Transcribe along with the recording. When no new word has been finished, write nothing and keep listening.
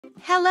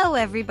Hello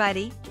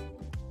everybody.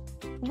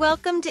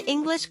 Welcome to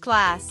English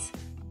class.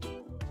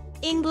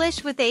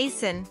 English with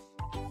Asen.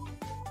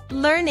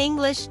 Learn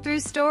English through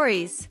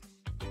stories.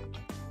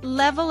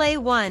 Level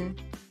A1.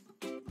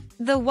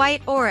 The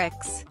White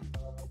Oryx.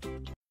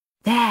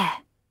 There,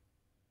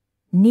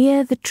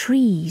 near the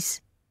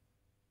trees.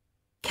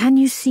 Can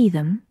you see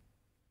them?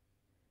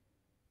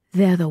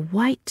 They're the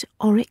White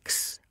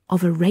Oryx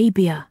of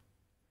Arabia,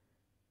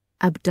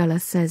 Abdullah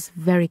says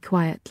very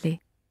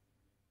quietly.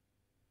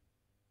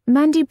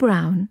 Mandy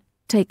Brown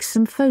takes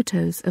some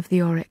photos of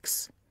the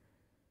oryx.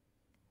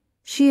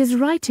 She is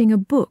writing a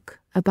book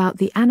about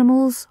the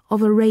animals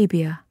of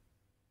Arabia.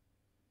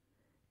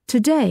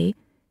 Today,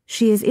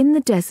 she is in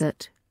the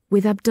desert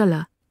with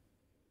Abdullah.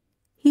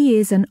 He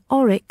is an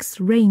oryx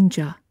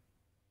ranger.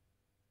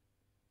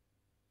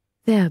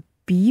 They're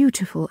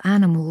beautiful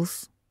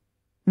animals,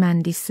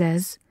 Mandy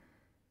says.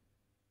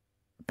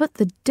 But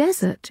the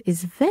desert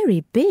is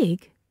very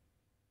big.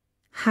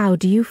 How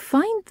do you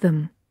find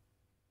them?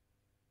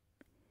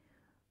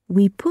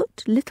 We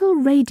put little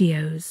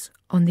radios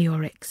on the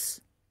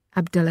oryx,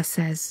 Abdullah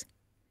says.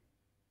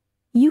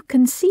 You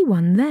can see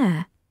one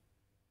there,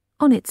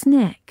 on its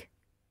neck.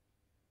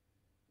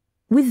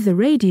 With the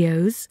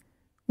radios,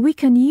 we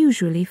can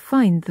usually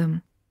find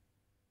them.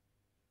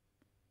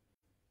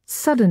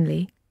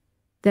 Suddenly,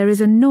 there is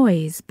a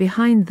noise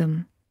behind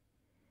them.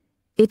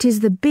 It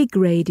is the big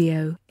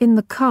radio in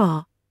the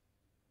car.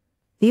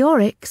 The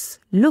oryx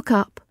look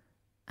up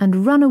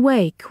and run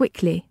away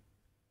quickly.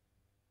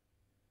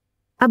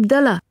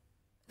 Abdullah,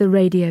 the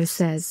radio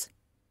says.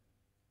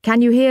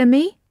 Can you hear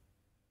me?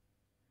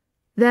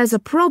 There's a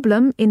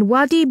problem in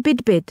Wadi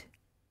Bidbid.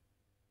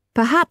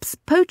 Perhaps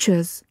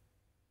poachers.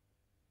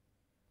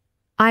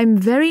 I'm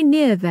very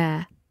near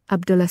there,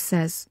 Abdullah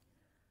says.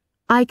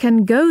 I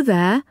can go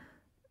there,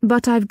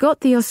 but I've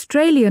got the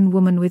Australian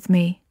woman with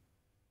me.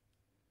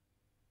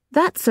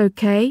 That's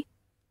okay,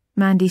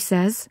 Mandy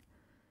says.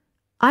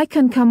 I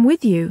can come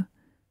with you.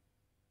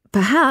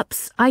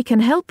 Perhaps I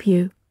can help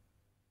you.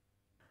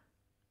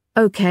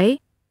 Okay,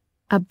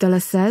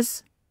 Abdullah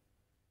says.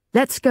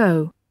 Let's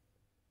go.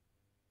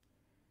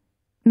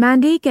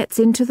 Mandy gets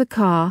into the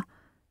car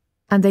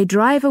and they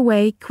drive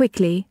away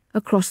quickly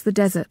across the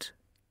desert.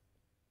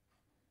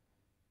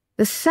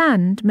 The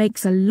sand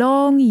makes a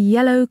long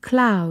yellow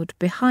cloud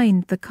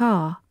behind the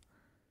car.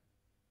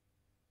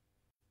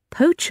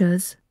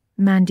 Poachers,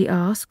 Mandy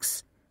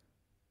asks.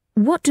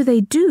 What do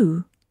they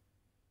do?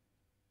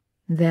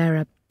 They're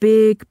a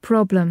big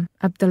problem,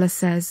 Abdullah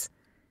says.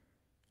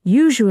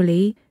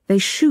 Usually they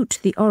shoot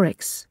the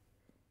oryx.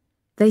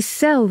 They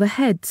sell the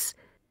heads,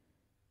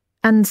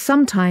 and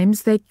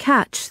sometimes they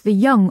catch the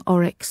young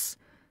oryx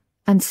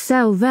and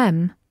sell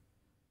them.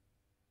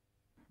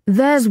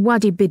 There's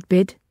Wadi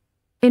Bidbid,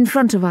 in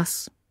front of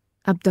us,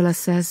 Abdullah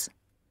says.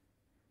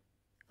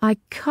 I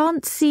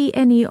can't see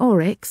any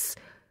oryx.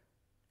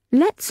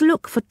 Let's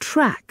look for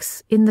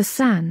tracks in the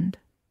sand.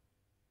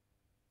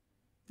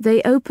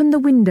 They open the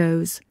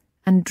windows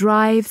and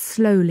drive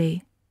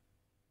slowly.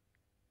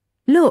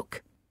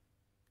 Look!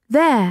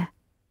 There,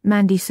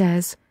 Mandy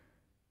says.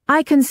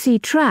 I can see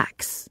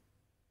tracks.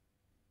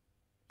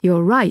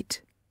 You're right,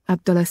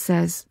 Abdullah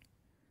says.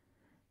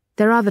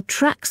 There are the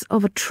tracks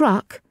of a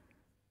truck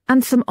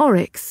and some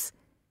oryx.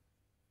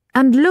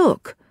 And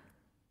look!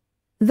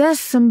 There's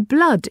some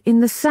blood in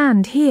the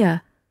sand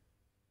here.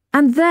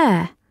 And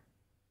there.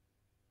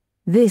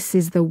 This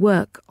is the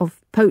work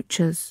of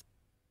poachers.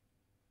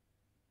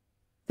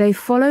 They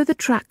follow the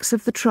tracks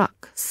of the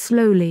truck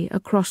slowly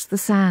across the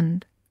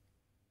sand.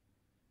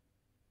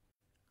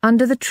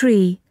 Under the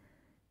tree,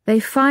 they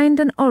find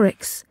an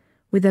oryx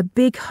with a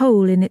big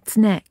hole in its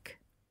neck.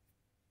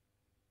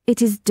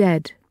 It is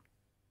dead.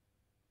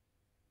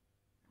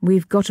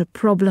 We've got a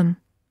problem,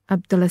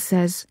 Abdullah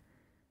says.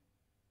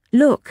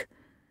 Look,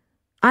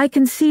 I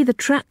can see the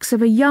tracks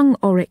of a young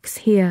oryx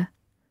here.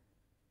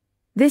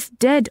 This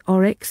dead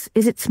oryx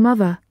is its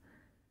mother,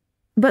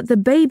 but the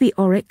baby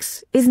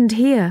oryx isn't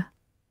here.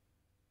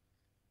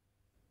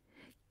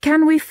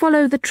 Can we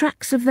follow the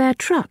tracks of their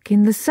truck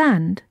in the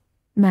sand?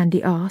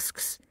 Mandy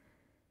asks.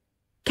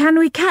 Can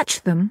we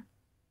catch them?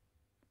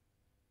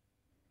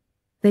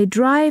 They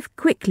drive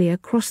quickly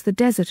across the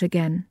desert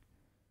again.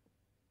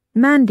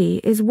 Mandy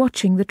is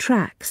watching the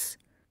tracks.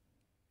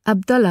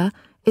 Abdullah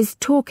is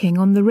talking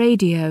on the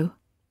radio.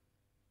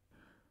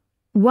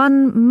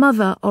 One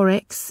mother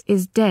oryx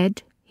is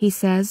dead, he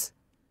says,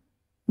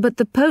 but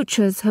the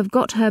poachers have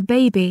got her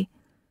baby.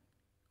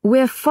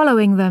 We're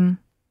following them.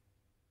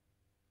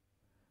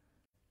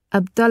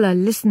 Abdullah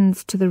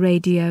listens to the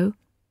radio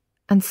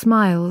and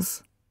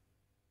smiles.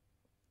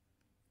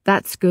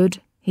 That's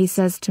good, he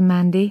says to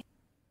Mandy.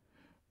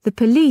 The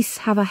police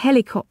have a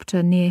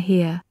helicopter near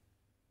here.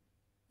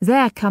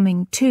 They're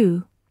coming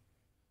too.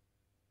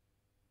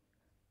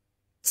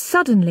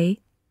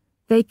 Suddenly,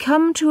 they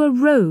come to a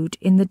road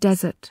in the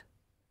desert.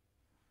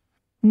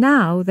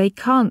 Now they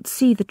can't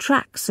see the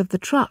tracks of the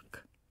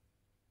truck.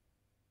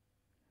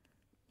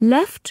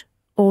 Left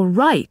or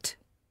right?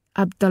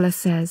 Abdullah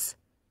says.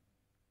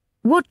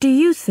 What do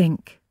you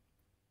think?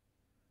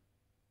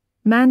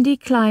 Mandy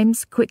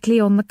climbs quickly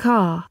on the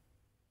car.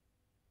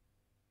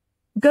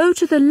 "Go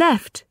to the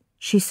left,"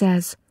 she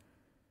says.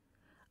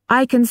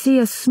 "I can see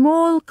a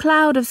small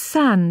cloud of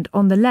sand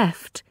on the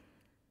left.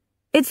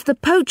 It's the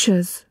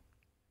poachers."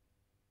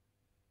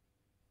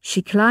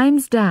 She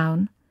climbs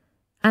down,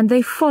 and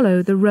they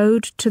follow the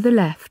road to the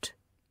left.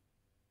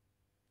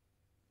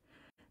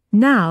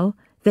 Now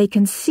they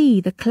can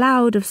see the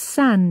cloud of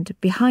sand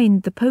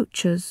behind the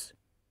poachers.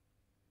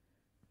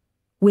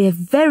 "We're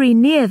very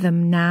near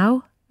them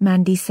now,"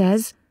 Mandy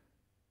says.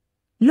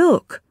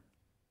 "Look,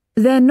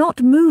 they're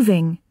not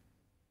moving.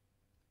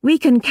 We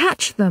can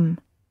catch them."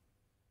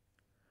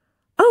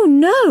 "Oh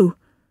no!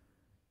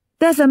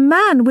 There's a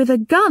man with a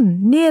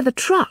gun near the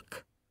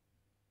truck."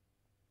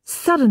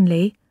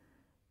 Suddenly,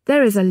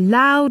 there is a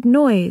loud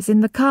noise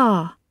in the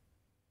car.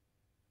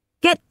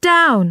 "Get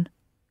down,"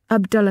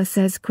 Abdullah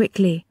says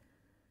quickly.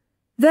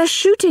 "They're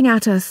shooting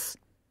at us.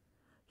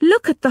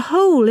 Look at the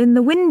hole in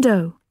the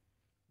window."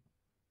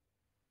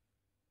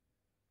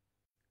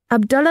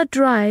 Abdullah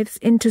drives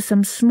into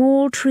some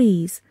small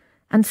trees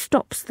and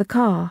stops the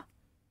car.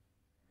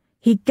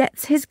 He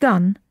gets his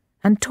gun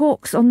and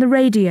talks on the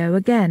radio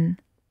again.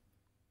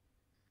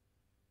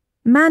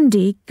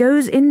 Mandy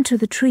goes into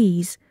the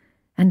trees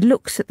and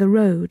looks at the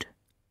road.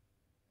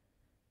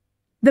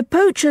 "The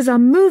poachers are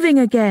moving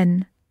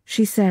again,"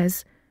 she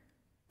says.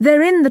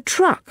 "They're in the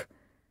truck,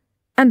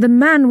 and the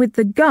man with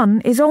the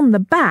gun is on the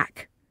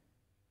back."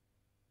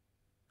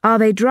 "Are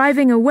they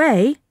driving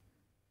away?"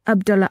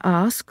 Abdullah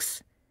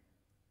asks.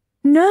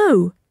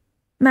 "No,"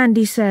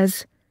 Mandy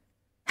says.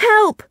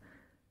 "Help!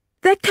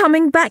 They're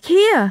coming back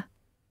here."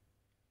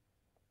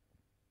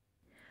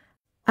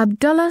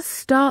 Abdullah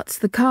starts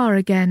the car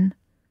again,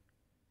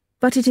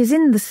 but it is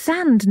in the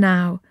sand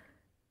now,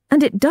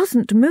 and it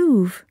doesn't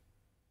move.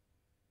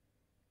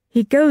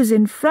 He goes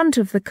in front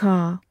of the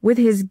car with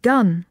his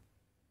gun.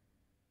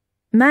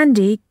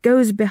 Mandy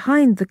goes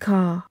behind the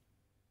car.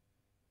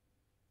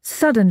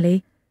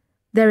 Suddenly,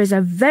 there is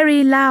a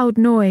very loud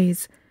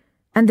noise,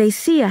 and they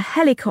see a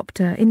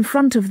helicopter in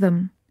front of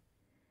them.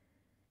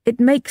 It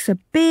makes a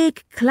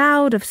big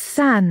cloud of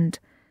sand,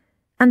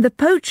 and the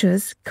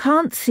poachers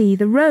can't see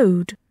the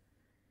road.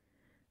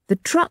 The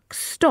truck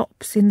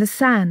stops in the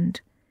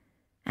sand,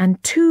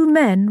 and 2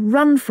 men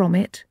run from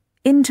it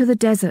into the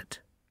desert.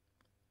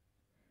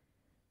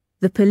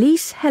 The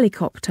police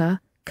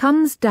helicopter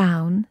comes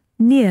down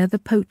near the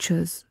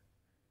poachers.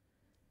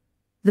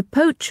 The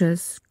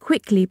poachers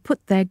quickly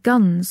put their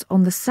guns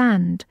on the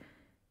sand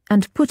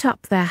and put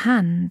up their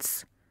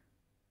hands.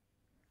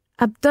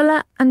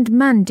 Abdullah and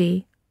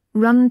Mandy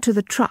run to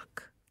the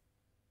truck.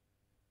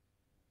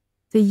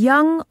 The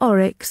young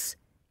oryx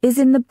is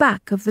in the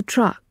back of the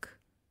truck.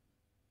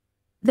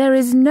 There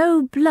is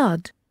no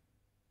blood,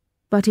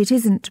 but it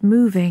isn't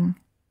moving.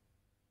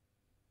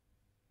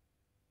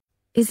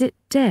 "Is it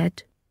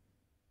dead?"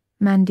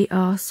 Mandy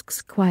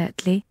asks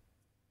quietly.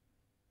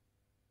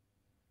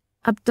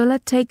 Abdullah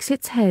takes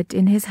its head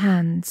in his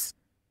hands.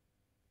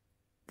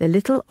 The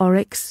little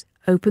oryx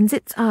opens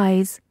its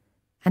eyes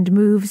and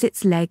moves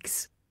its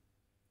legs.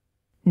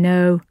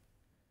 "No,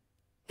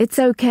 it's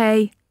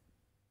okay,"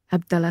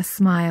 Abdullah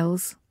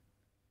smiles.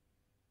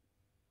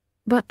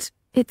 "But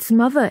its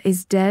mother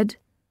is dead,"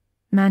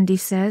 Mandy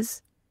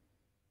says.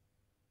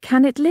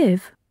 "Can it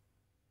live?"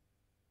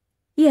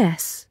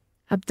 "Yes,"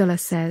 Abdullah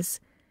says.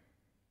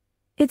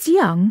 "It's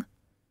young,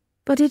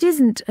 but it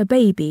isn't a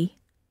baby.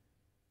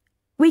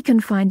 We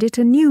can find it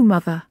a new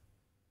mother.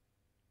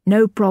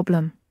 No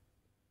problem."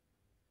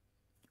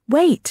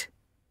 "Wait,"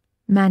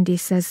 Mandy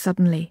says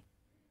suddenly.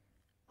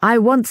 "I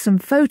want some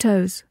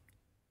photos."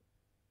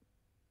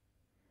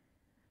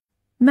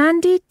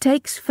 Mandy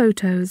takes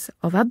photos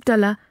of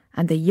Abdullah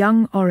and the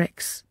young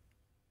oryx.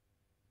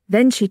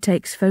 Then she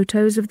takes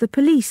photos of the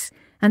police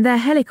and their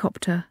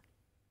helicopter.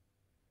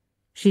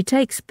 She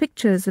takes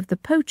pictures of the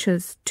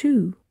poachers,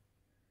 too.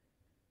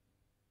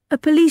 A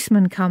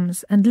policeman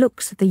comes and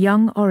looks at the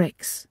young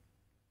oryx.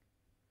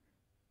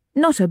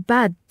 "Not a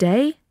bad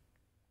day,"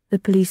 the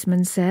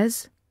policeman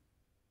says.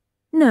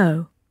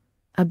 "No,"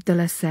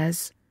 Abdullah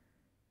says.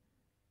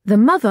 "The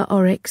mother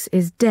oryx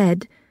is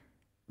dead,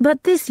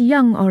 but this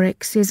young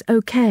oryx is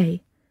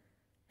okay,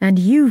 and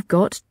you've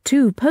got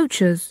 2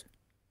 poachers."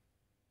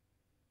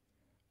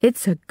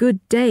 "It's a good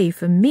day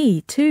for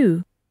me,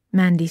 too,"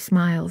 Mandy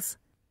smiles.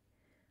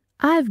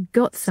 "I've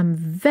got some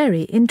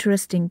very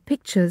interesting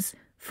pictures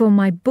for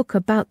my book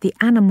about the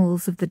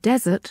animals of the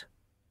desert."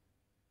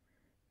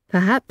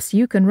 "Perhaps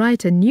you can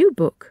write a new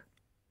book,"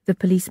 the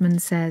policeman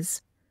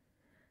says.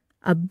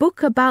 "A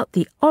book about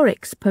the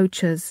oryx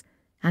poachers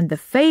and the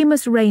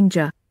famous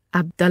ranger,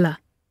 Abdullah."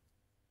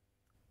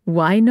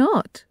 "Why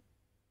not?"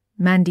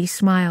 Mandy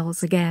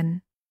smiles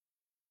again.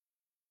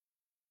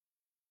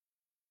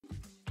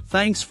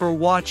 Thanks for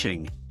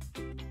watching.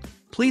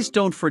 Please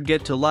don't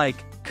forget to like,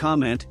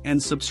 comment,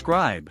 and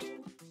subscribe.